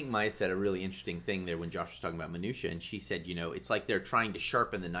made up. I think Maya said a really interesting thing there when Josh was talking about minutia, and she said, it's like they're trying to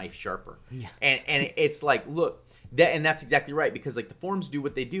sharpen the knife sharper. Yeah. And it's look, and that's exactly right, because the forms do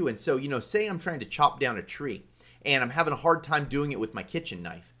what they do. And so, say I'm trying to chop down a tree, and I'm having a hard time doing it with my kitchen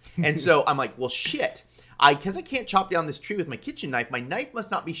knife. And so I'm well, shit. Because I can't chop down this tree with my kitchen knife, my knife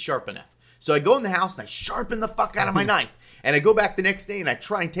must not be sharp enough. So I go in the house and I sharpen the fuck out of my knife. And I go back the next day and I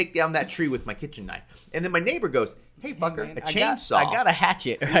try and take down that tree with my kitchen knife. And then my neighbor goes, hey, fucker, man, a chainsaw. I got a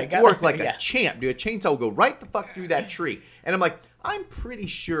hatchet. Work like a champ, dude. A chainsaw will go right the fuck through that tree. And I'm I'm pretty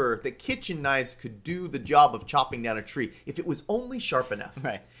sure that kitchen knives could do the job of chopping down a tree if it was only sharp enough.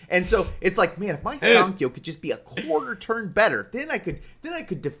 Right. And so it's man, if my Sankyo could just be a quarter turn better, then I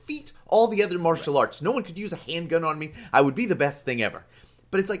could defeat all the other martial arts. No one could use a handgun on me. I would be the best thing ever.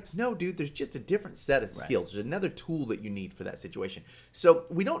 But it's like, no, dude, there's just a different set of skills. There's another tool that you need for that situation. So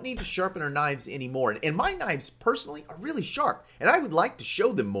we don't need to sharpen our knives anymore. And my knives, personally, are really sharp. And I would like to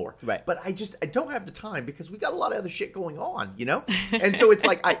show them more. Right. But I don't have the time because we got a lot of other shit going on, you know? And so it's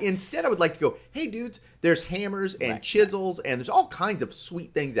like, instead I would like to go, hey, dudes, there's hammers and chisels and there's all kinds of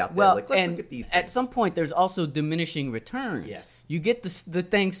sweet things out there. Well, Like, let's look at these things. At some point, there's also diminishing returns. Yes. You get the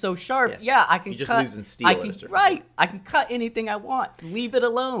thing so sharp. Yes. Yeah, I can You're just cut. losing steel at a certain point. I can cut anything I want. Leave it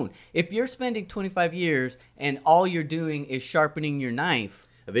alone. If you're spending 25 years and all you're doing is sharpening your knife,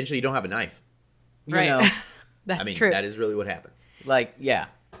 Eventually, you don't have a knife. you Right. know, That's true. That is really what happens. like, yeah,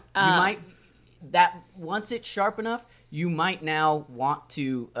 you might, that once it's sharp enough, you might now want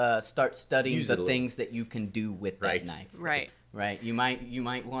to start studying Use the it a little. things that you can do with Right. that knife. Right. Right. You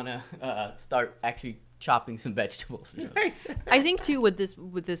might want to start actually chopping some vegetables or something. I think too with this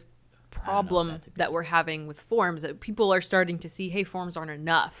problem that's a good that we're having with forms, that people are starting to see, hey, forms aren't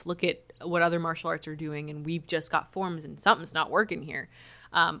enough. Look at what other martial arts are doing, and we've just got forms, and something's not working here.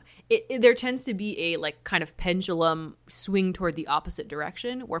 There tends to be a like kind of pendulum swing toward the opposite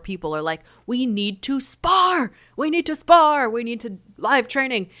direction, where people are like, we need to spar, we need to live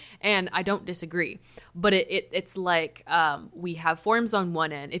training, and I don't disagree. But it's like we have forms on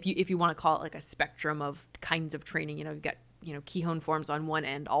one end, if you want to call it like a spectrum of kinds of training. You know, you've got Kihon forms on one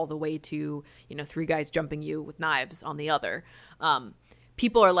end, all the way to 3 guys jumping you with knives on the other.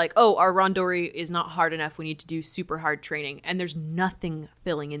 People are like, oh, our randori is not hard enough, we need to do super hard training, and there's nothing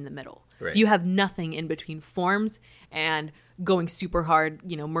filling in the middle. Right. So you have nothing in between forms and going super hard,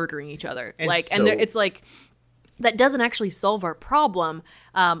 murdering each other. And It's like, that doesn't actually solve our problem.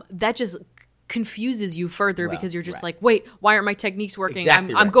 That just confuses you further, because you're just like, wait, why aren't my techniques working?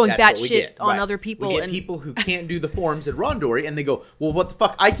 Exactly I'm right. going That's what we batshit get. on Right. other people. We get and people who can't do the forms in Randori, and they go, well, what the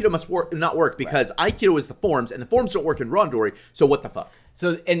fuck? Aikido must not work because Aikido is the forms, and the forms don't work in Randori, so what the fuck?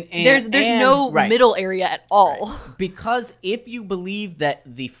 So and there's no right. middle area at all. Because if you believe that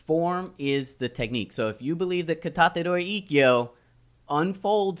the form is the technique, so if you believe that Katate Dori Ikkyo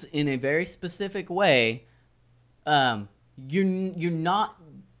unfolds in a very specific way, you're not,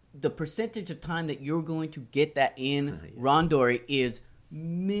 the percentage of time that you're going to get that in Randori is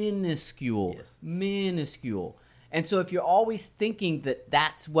minuscule. Yes. Minuscule. And so if you're always thinking that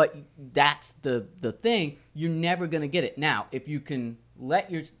that's the thing, you're never going to get it. Now, if you can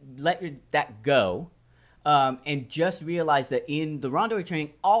let that go, and just realize that in the Randori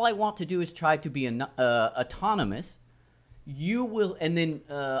training, all I want to do is try to be autonomous, you will, and then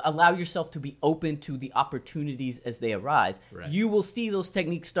allow yourself to be open to the opportunities as they arise. Right. You will see those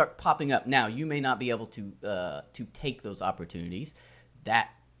techniques start popping up. Now, you may not be able to take those opportunities.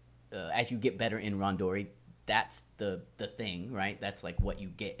 That as you get better in Randori, that's the thing, right? That's like what you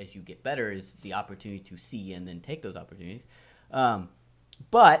get as you get better, is the opportunity to see and then take those opportunities.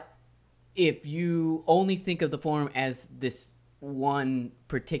 But if you only think of the form as this one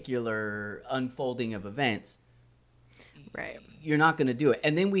particular unfolding of events, Right. you're not going to do it.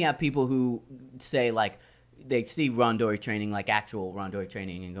 And then we have people who say, like, they see Randori training, like actual Randori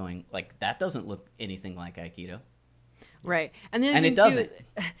training, and going, like, that doesn't look anything like Aikido. Right. And then And it the thing, doesn't.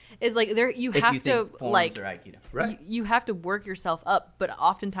 too, is like there you If have you to think forms like are Aikido. Right. you have to work yourself up, but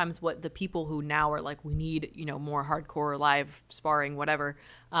oftentimes what the people who now are like, we need more hardcore live sparring, whatever,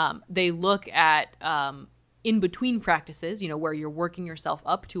 they look at in between practices, where you're working yourself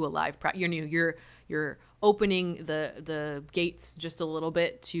up to a live practice. You're opening the gates just a little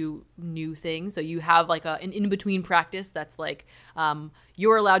bit to new things. So you have like an in between practice that's like,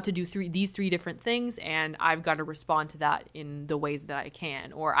 you're allowed to do these three different things, and I've got to respond to that in the ways that I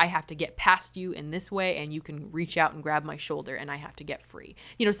can, or I have to get past you in this way, and you can reach out and grab my shoulder, and I have to get free.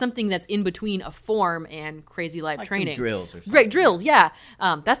 Something that's in between a form and crazy live Like training. some drills or something. Right, drills. Yeah,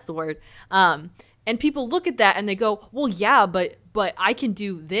 that's the word. And people look at that and they go, well, yeah, but I can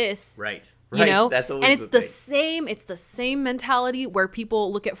do this. Right. And That's always it's the same mentality where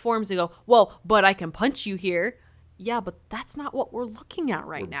people look at forms and go, well, but I can punch you here. Yeah, but that's not what we're looking at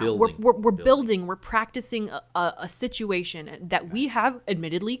right now. Building. We're building. We're practicing a situation that we have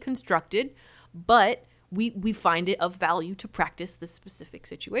admittedly constructed, but we find it of value to practice this specific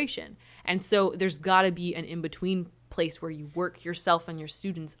situation. And so there's got to be an in-between place where you work yourself and your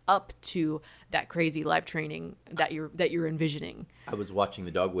students up to that crazy live training that you're envisioning. I was watching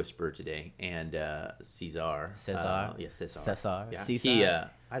The Dog Whisperer today, and Cesar. Cesar? Yeah, Cesar. Cesar? Yeah. Cesar? He,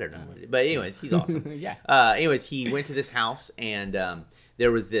 I don't know. But anyways, he's awesome. Yeah. Anyways, he went to this house, and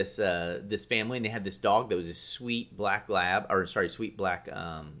there was this family, and they had this dog that was a sweet black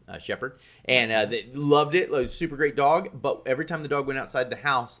shepherd, and they loved it. It was a super great dog, but every time the dog went outside the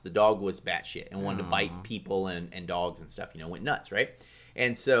house, the dog was batshit and wanted to bite people and dogs and stuff, went nuts, right?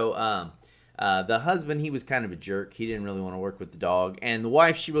 And so the husband, he was kind of a jerk. He didn't really want to work with the dog. And the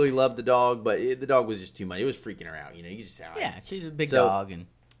wife, she really loved the dog, but the dog was just too much. It was freaking her out. You know, you just say, oh, Yeah, she's a big dog. And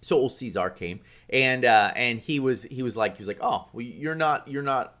so old Cesar came, and he was like, oh, well, you're not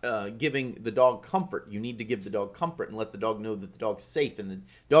giving the dog comfort. You need to give the dog comfort and let the dog know that the dog's safe, and the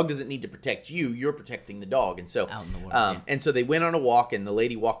dog doesn't need to protect you. You're protecting the dog. And so Out in the woods, and so they went on a walk, and the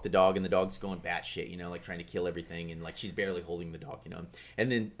lady walked the dog, and the dog's going batshit, you know, like trying to kill everything, and like she's barely holding the dog, you know.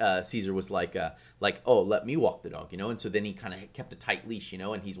 And then Caesar was like, oh, let me walk the dog, you know. And so then he kind of kept a tight leash, you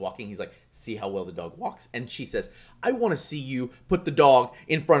know, and he's walking. He's like, see how well the dog walks. And she says, I want to see you put the dog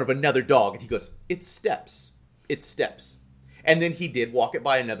in front of another dog. And he goes, it's steps. And then he did walk it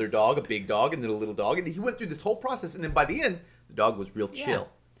by another dog, a big dog, and then a little dog. And he went through this whole process. And then by the end, the dog was real chill.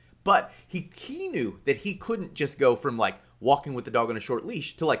 But he knew that he couldn't just go from like walking with the dog on a short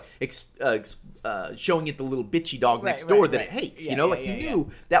leash to like showing it the little bitchy dog next door that it hates. You know, like he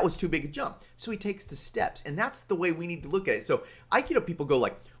knew that was too big a jump. So he takes the steps. And that's the way we need to look at it. So Aikido people go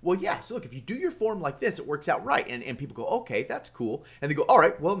like, well, yeah, so look, if you do your form like this, it works out right. And people go, okay, that's cool. And they go, all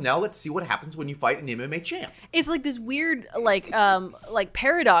right, well, now let's see what happens when you fight an MMA champ. It's like this weird like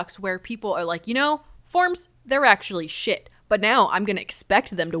paradox where people are like, you know, forms, they're actually shit. But now I'm going to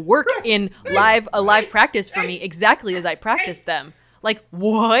expect them to work in live practice for me exactly as I practice them. Like,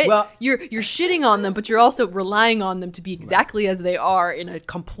 what? Well, you're shitting on them, but you're also relying on them to be exactly as they are in a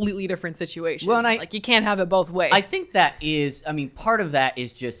completely different situation. Well, and like, you can't have it both ways. I think that is, I mean, part of that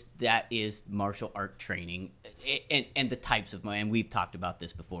is just, that is martial art training and the types of, and we've talked about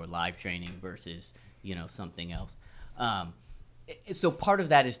this before, live training versus, you know, something else. So part of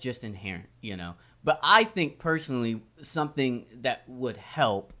that is just inherent, you know. But I think personally something that would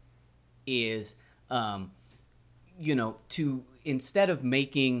help is, you know, to, instead of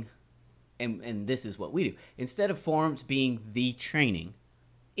making, and this is what we do, instead of forms being the training,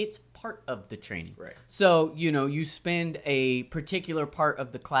 it's part of the training. Right. So, you know, you spend a particular part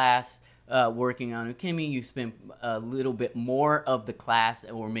of the class working on ukemi, you spend a little bit more of the class,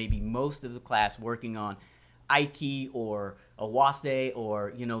 or maybe most of the class working on Aiki or Awase,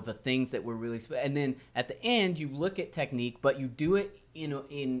 or, you know, the things that we're really, and then at the end you look at technique, but you do it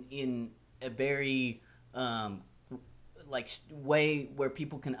in a very way where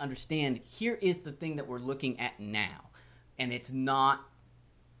people can understand, here is the thing that we're looking at now, and it's not,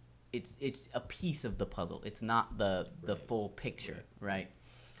 it's a piece of the puzzle, it's not the full picture, right?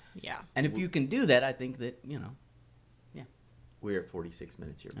 Yeah. And if you can do that, I think that, you know, We're at 46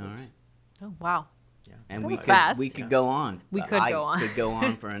 minutes here, folks. all right. Oh, wow. Yeah. And That we was could, fast. we could go on. We could I go on. could go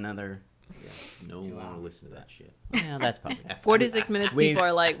on for another. No one will listen to that shit. Yeah, that's probably. 46 minutes, people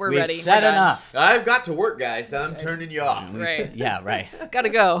are like, we're we've ready. said we're done. enough. I've got to work, guys. I'm turning you off. Right. Yeah, right. Gotta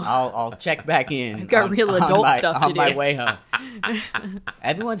go. I'll check back in. I've got real adult stuff to on my do. way home.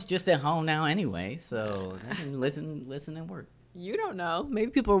 Everyone's just at home now anyway, so they can listen and work. You don't know.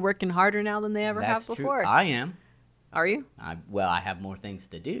 Maybe people are working harder now than they ever That's have true. before. I am. Are you? I have more things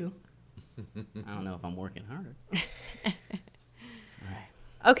to do. I don't know if I'm working harder.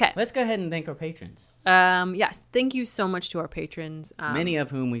 Okay. Let's go ahead and thank our patrons. Yes. Thank you so much to our patrons. Many of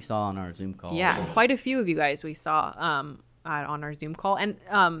whom we saw on our Zoom call. Yeah, quite a few of you guys we saw on our Zoom call, and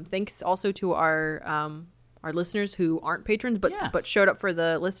thanks also to our listeners who aren't patrons but showed up for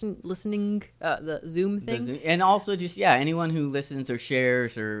the listening the Zoom thing. And also just anyone who listens or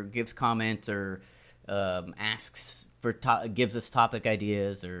shares or gives comments or asks for gives us topic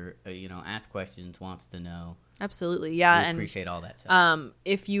ideas or asks questions, wants to know. Absolutely, yeah, We and appreciate all that stuff.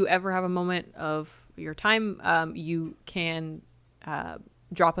 if you ever have a moment of your time, you can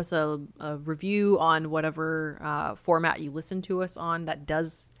drop us a review on whatever format you listen to us on. That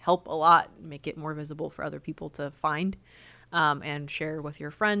does help a lot, make it more visible for other people to find, and share with your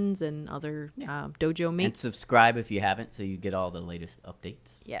friends and other dojo mates. And subscribe if you haven't, so you get all the latest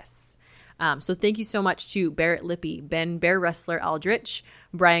updates. Yes. So thank you so much to Barrett Lippy, Ben Bear Wrestler Aldrich,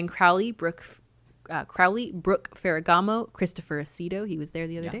 Brian Crowley, Brooke Ferragamo, Christopher Aceto, he was there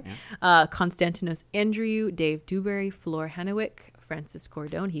the other day, Konstantinos Andrew, Dave Dewberry, Flor Hennewick, Francis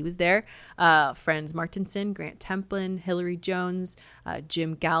Cordone, he was there, Franz Martinson, Grant Templin, Hillary Jones,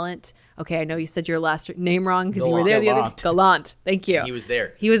 Jim Gallant. Okay, I know you said your last name wrong because you were there the other day. Gallant, thank you. He was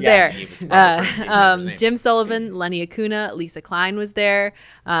there. He was there. He was Jim Sullivan, Lenny Acuna, Lisa Klein was there,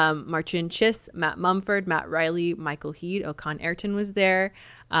 Marcin Chiss, Matt Mumford, Matt Riley, Michael Heed, Okan Ayrton was there,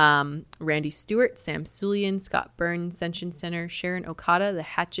 Randy Stewart, Sam Sulian, Scott Byrne, Senshin Center, Sharon Okada, the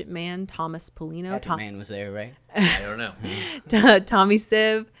Hatchet Man, Thomas Polino. Hatchet Man was there, right? I don't know. Tommy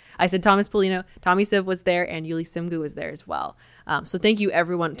Siv. I said Thomas Polino. Tommy Siv was there, and Yuli Simgu was there as well. So thank you,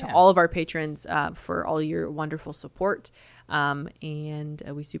 everyone, to all of our patrons for all your wonderful support. And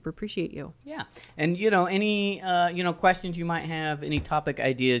we super appreciate you. Yeah. And, any, questions you might have, any topic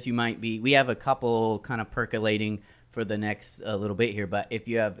ideas we have a couple kind of percolating for the next little bit here. But if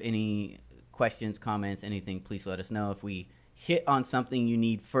you have any questions, comments, anything, please let us know. If we hit on something you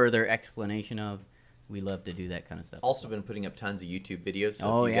need further explanation of, we love to do that kind of stuff. Also been putting up tons of YouTube videos.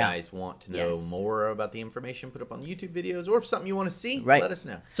 So if you guys want to know Yes. more about the information, put up on the YouTube videos. Or if something you want to see, Right. let us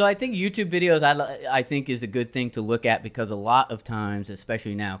know. So I think YouTube videos, I think, is a good thing to look at, because a lot of times,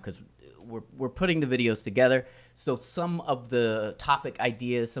 especially now, because we're putting the videos together, so some of the topic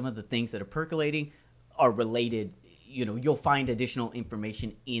ideas, some of the things that are percolating are related. You'll find additional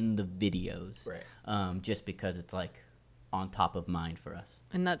information in the videos, Right. just because it's like on top of mind for us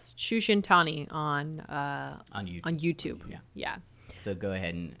And that's Chushintani on YouTube. On YouTube. Yeah. So go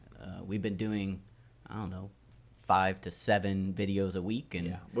ahead and we've been doing, I don't know, 5 to 7 videos a week, and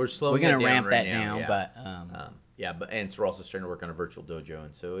Yeah, we're slowing gonna that down ramp right that now, down. yeah. But And so we're also starting to work on a virtual dojo.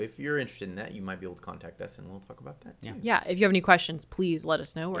 And so if you're interested in that, you might be able to contact us and we'll talk about that too. Yeah, if you have any questions, please let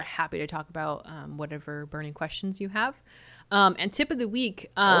us know. We're happy to talk about whatever burning questions you have. And tip of the week,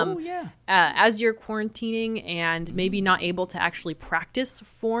 as you're quarantining and maybe not able to actually practice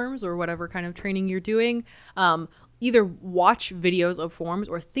forms or whatever kind of training you're doing, either watch videos of forms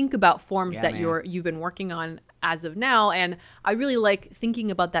or think about forms that you've been working on as of now. And I really like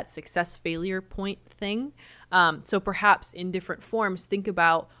thinking about that success failure point thing. So perhaps in different forms, think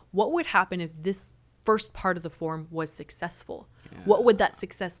about what would happen if this first part of the form was successful. What would that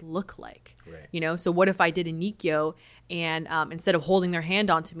success look like? Right. So what if I did a Nikyo and instead of holding their hand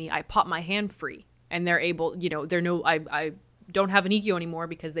onto me, I pop my hand free and they're able, I don't have an Nikyo anymore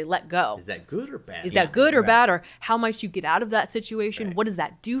because they let go. Is that good or bad? Is that good or bad, or how might you get out of that situation? Right. What does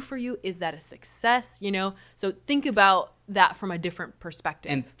that do for you? Is that a success? So think about that from a different perspective.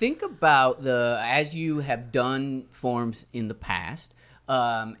 And think about as you have done forms in the past,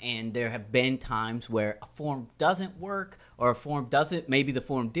 and there have been times where a form doesn't work, or a form doesn't, maybe the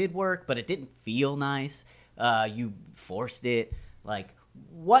form did work, but it didn't feel nice. You forced it. Like,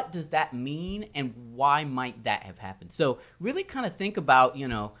 what does that mean, and why might that have happened? So really kind of think about,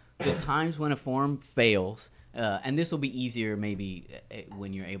 the times when a form fails, and this will be easier maybe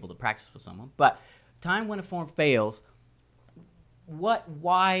when you're able to practice with someone, but time when a form fails,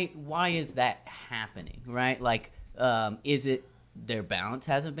 why is that happening, right? Like, is it their balance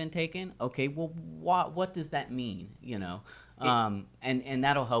hasn't been taken? Okay, well, what does that mean, and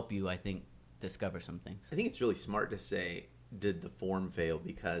that'll help you, I think, discover some things. I think it's really smart to say, did the form fail?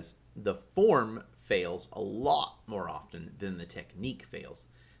 Because the form fails a lot more often than the technique fails.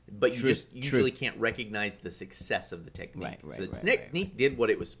 But you just usually can't recognize the success of the technique. Right, so the technique did what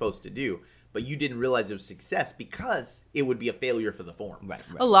it was supposed to do, but you didn't realize it was success because it would be a failure for the form. Right.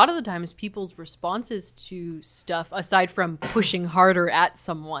 A lot of the times people's responses to stuff, aside from pushing harder at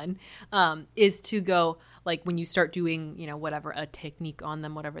someone, is to go, like when you start doing, whatever, a technique on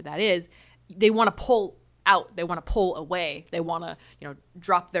them, whatever that is, they want to pull out, they want to pull away, they want to,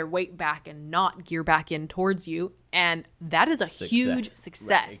 drop their weight back and not gear back in towards you. And that is a huge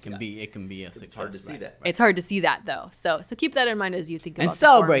success. Right. It can be a success. It's hard to see that. It's hard to see that though. So keep that in mind as you think about and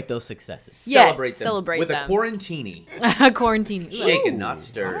celebrate the forms. those successes. Yes, Celebrate them celebrate with them. a quarantini. Quarantini. Shaken, not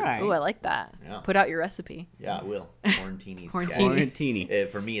stirred. All right. Ooh, I like that. Yeah. Put out your recipe. Yeah, I will. Quarantinis. Quarantini.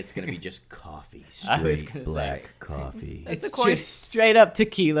 For me, it's going to be just coffee. I was Straight gonna black coffee. It's just straight up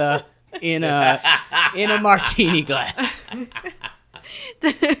tequila in a martini glass.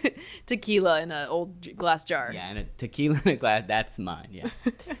 Tequila in an old glass jar. Yeah, and a tequila in a glass. That's mine. Yeah.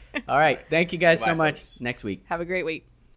 All right. Thank you guys so much. Folks. Next week. Have a great week.